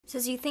So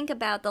as you think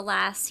about the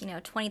last,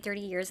 20, 30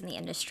 years in the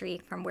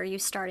industry, from where you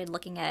started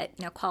looking at,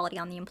 quality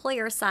on the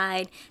employer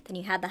side, then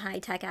you had the High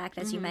Tech Act,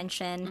 as you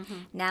mentioned.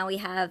 Now we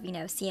have,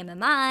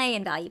 CMMI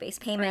and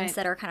value-based payments Right.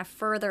 that are kind of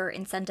further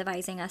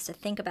incentivizing us to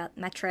think about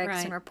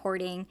metrics and Right.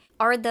 reporting.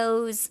 Are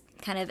those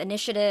kind of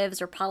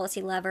initiatives or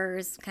policy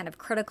levers kind of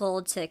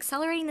critical to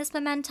accelerating this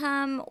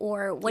momentum?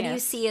 Or what do you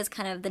Yes. see as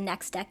kind of the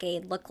next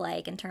decade look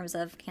like in terms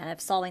of kind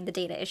of solving the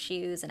data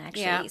issues and Yeah,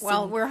 actually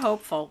well, seeing. we're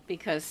hopeful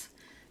because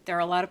there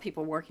are a lot of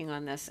people working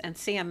on this, and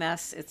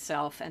CMS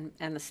itself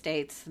and the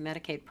states, the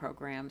Medicaid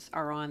programs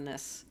are on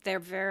this. They're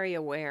very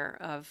aware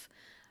of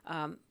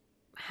um,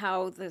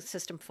 how the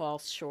system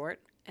falls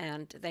short,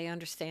 and they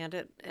understand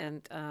it,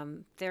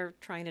 and they're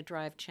trying to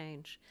drive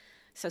change.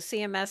 So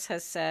CMS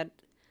has said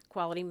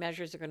quality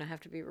measures are going to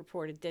have to be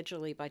reported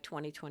digitally by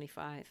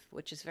 2025,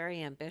 which is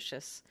very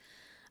ambitious.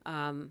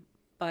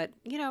 But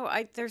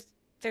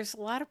there's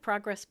a lot of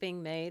progress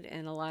being made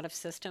in a lot of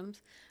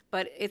systems,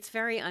 but it's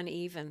very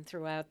uneven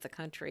throughout the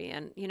country.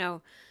 And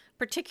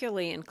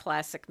particularly in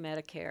classic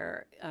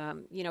Medicare,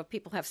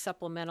 people have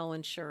supplemental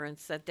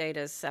insurance. That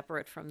data is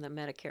separate from the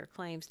Medicare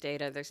claims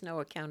data. There's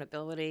no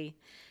accountability.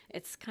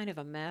 It's kind of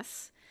a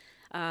mess.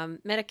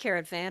 Medicare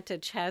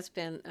Advantage has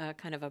been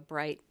kind of a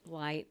bright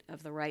light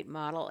of the right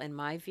model, in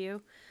my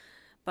view.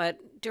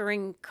 But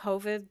during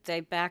COVID, they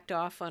backed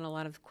off on a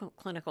lot of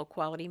clinical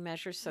quality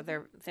measures, so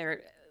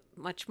they're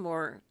much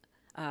more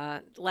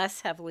less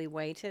heavily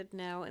weighted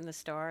now in the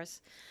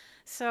stars.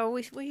 So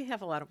we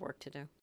have a lot of work to do.